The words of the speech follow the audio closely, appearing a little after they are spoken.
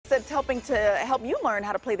that's helping to help you learn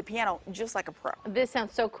how to play the piano just like a pro. This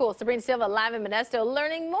sounds so cool. Sabrina Silva live in Modesto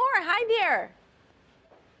learning more. Hi, dear.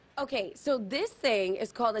 Okay, so this thing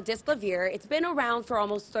is called a Disklavier. It's been around for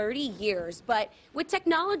almost 30 years, but with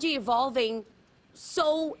technology evolving,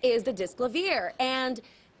 so is the Disklavier. And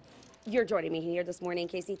you're joining me here this morning,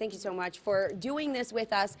 Casey. Thank you so much for doing this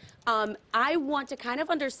with us. I want to kind of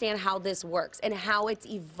understand how this works and how it's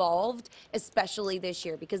evolved, especially this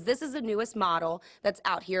year, because this is the newest model that's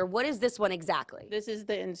out here. What is this one exactly? This is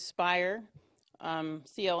the Inspire,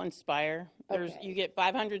 CL Inspire. Okay. You get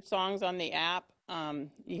 500 songs on the app.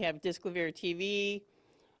 You have Disklavier TV.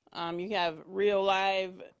 You have real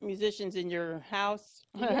live musicians in your house.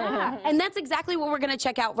 Yeah, and that's exactly what we're going to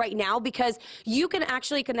check out right now, because you can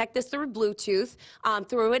actually connect this through Bluetooth,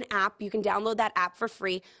 through an app. You can download that app for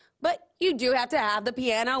free. But you do have to have the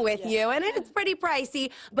piano with you, and it's pretty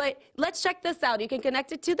pricey. But let's check this out. You can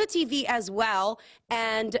connect it to the TV as well,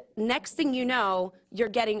 and next thing you know, you're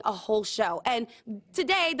getting a whole show. And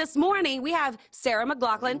today, this morning, we have Sarah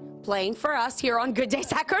McLaughlin playing for us here on Good Day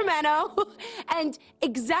Sacramento. And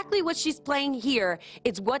exactly what she's playing here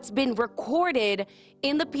is what's been recorded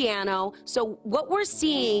in the piano. So what we're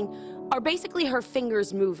seeing are basically her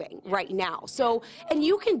fingers moving right now. So, and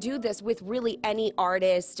you can do this with really any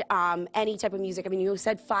artist, any type of music. I mean, you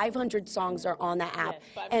said 500 songs are on the app.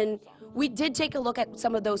 Yes, and we did take a look at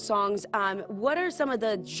some of those songs. What are some of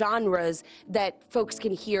the genres that folks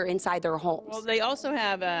can hear inside their homes? Well, they also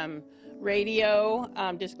have radio,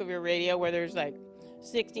 Disklavier radio, where there's like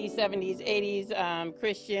 60s, 70s, 80s,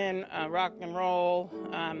 Christian, rock and roll,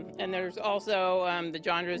 and there's also the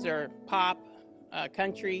genres are pop,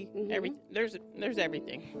 country, there's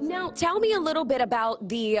everything. Now, tell me a little bit about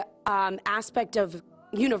the aspect of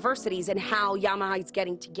universities and how Yamaha is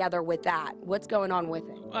getting together with that. What's going on with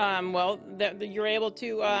it? Well, you're able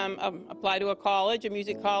to apply to a college, a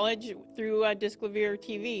music college, through Disklavier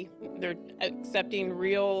TV. They're accepting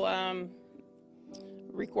real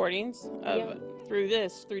recordings through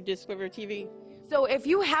Disklavier TV. So if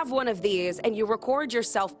you have one of these and you record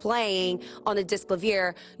yourself playing on a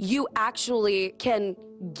Disklavier, you actually can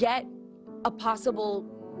get a possible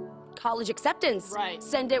college acceptance. Right.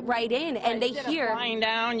 Send it right in, and they hear. Instead of flying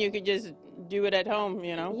down, you could just do it at home,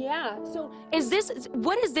 you know? Yeah. So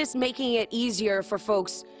what is this making it easier for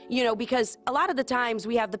folks, you know, because a lot of the times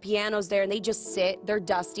we have the pianos there and they just sit, they're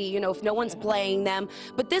dusty, you know, if no one's playing them,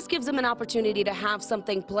 but this gives them an opportunity to have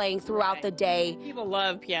something playing throughout the day. People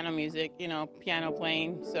love piano music, you know, piano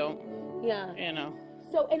playing, so, yeah, you know.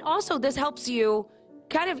 So, and also this helps you,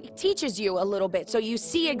 kind of teaches you a little bit, so you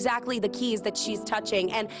see exactly the keys that she's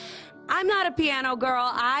touching. And I'm not a piano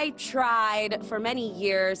girl. I tried for many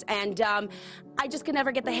years, and I just could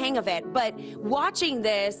never get the hang of it. But watching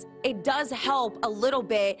this, it does help a little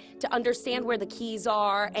bit to understand where the keys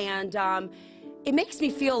are, and it makes me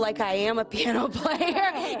feel like I am a piano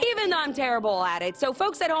player, even though I'm terrible at it. So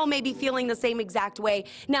folks at home may be feeling the same exact way.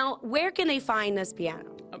 Now, where can they find this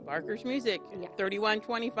piano? Barker's Music,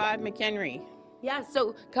 3125 McHenry. Yeah,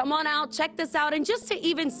 so come on out, check this out, and just to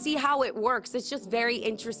even see how it works, it's just very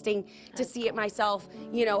interesting to see it myself,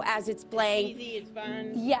 you know, as it's playing. It's easy, it's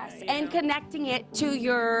fun. Yes, and connecting it to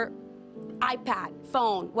your iPad,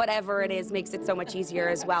 phone, whatever it is, makes it so much easier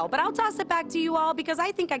as well. But I'll toss it back to you all, because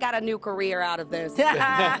I think I got a new career out of this.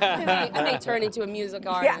 I may turn into a music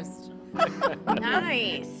artist.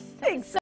 Nice. Thanks.